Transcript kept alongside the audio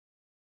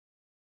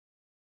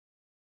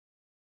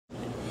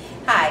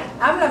Hi,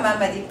 I'm la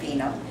mamma di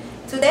Pino.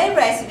 Today's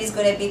recipe is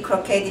going to be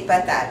croquet di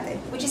patate,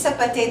 which is a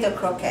potato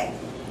croquet.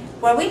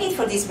 What we need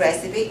for this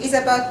recipe is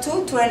about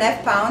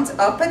 2–2.5 pounds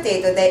of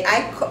potato that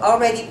I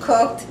already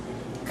cooked,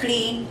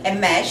 cleaned and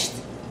mashed,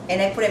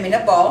 and I put them in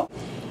a bowl.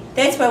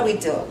 That's what we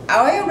do.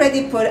 I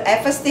already put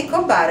half a stick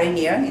of butter in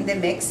here in the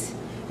mix.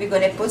 We're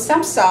going to put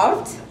some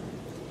salt.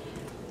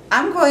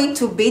 I'm going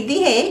to beat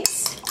the eggs.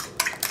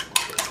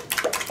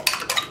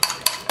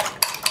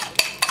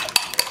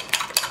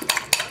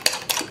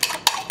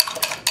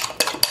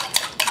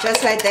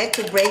 Just like that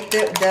to break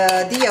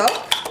the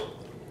yolk.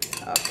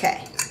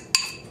 Okay.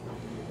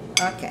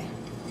 Okay.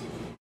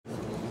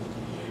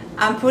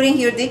 I'm putting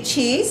here the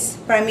cheese,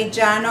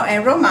 Parmigiano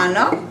and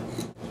Romano.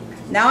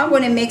 Now I'm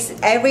going to mix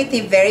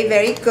everything very,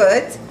 very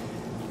good.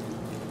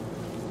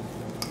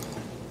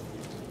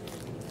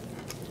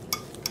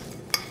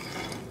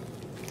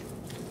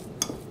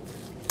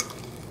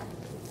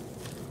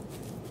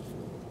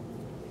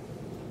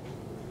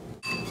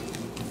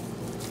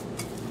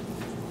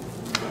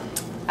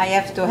 I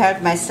have to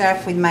help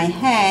myself with my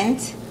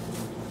hand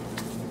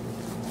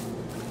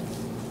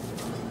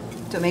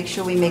to make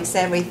sure we mix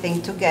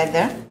everything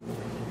together.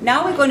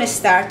 Now we're going to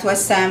start to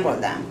assemble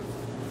them.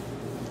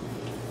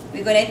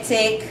 We're going to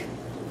take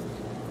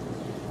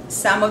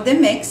some of the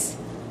mix.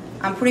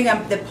 I'm putting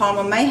up the palm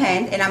of my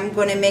hand and I'm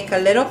going to make a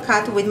little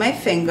cut with my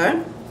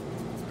finger.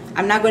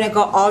 I'm not going to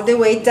go all the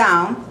way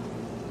down.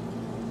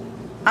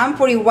 I'm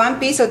putting one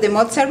piece of the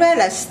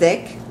mozzarella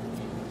stick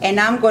and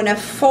I'm going to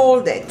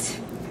fold it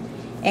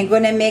and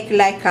going to make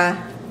like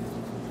a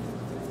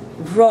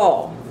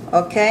roll,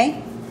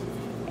 okay?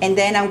 And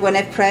then I'm going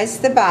to press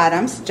the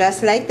bottoms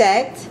just like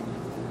that.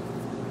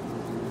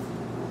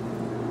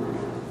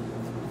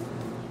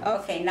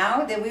 Okay,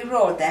 now that we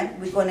roll them,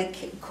 we're going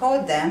to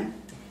coat them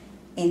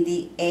in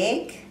the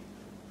egg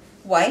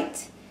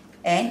white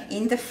and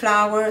in the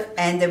flour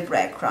and the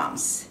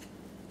breadcrumbs.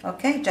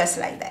 Okay, just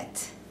like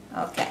that.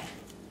 Okay.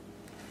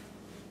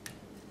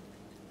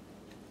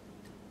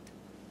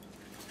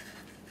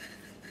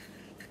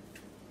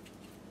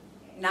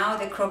 Now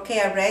the croquet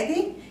are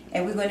ready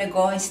and we're going to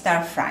go and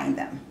start frying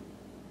them.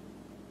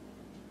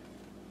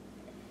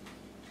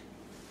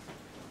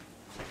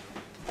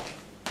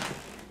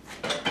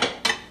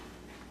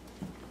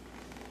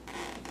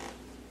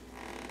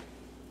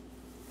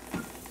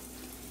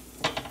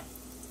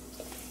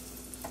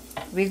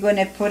 We're going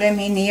to put them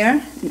in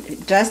here,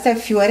 just a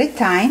few at a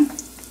time.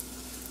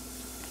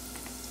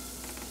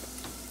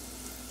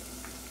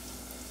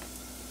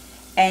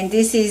 And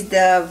this is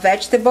the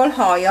vegetable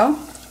oil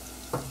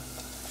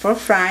for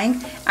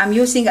frying. I'm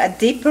using a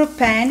deeper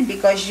pan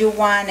because you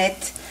want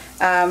it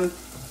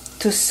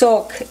to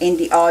soak in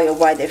the oil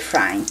while they're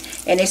frying.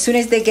 And as soon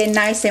as they get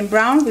nice and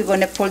brown, we're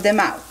going to pull them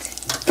out.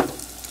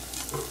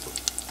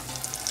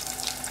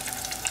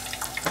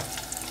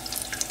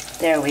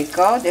 There we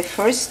go, the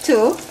first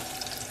two.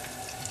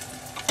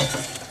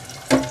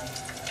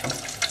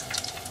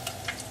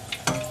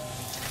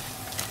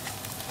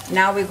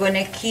 Now we're going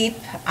to keep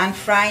on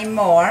frying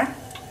more,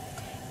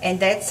 and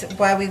that's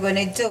what we're going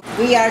to do.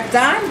 We are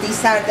done.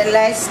 These are the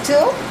last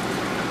two.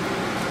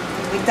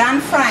 We're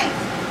done frying.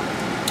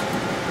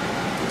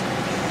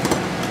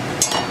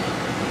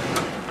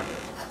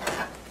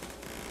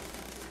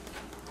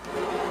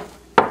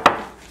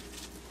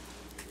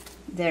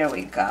 There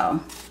we go.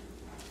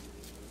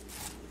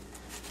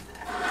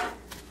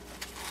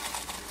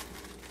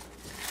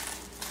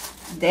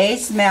 They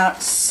smell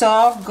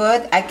so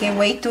good. I can't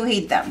wait to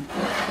eat them.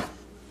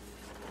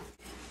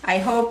 I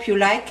hope you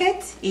like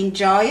it,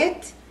 enjoy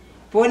it.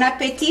 Buon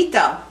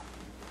appetito!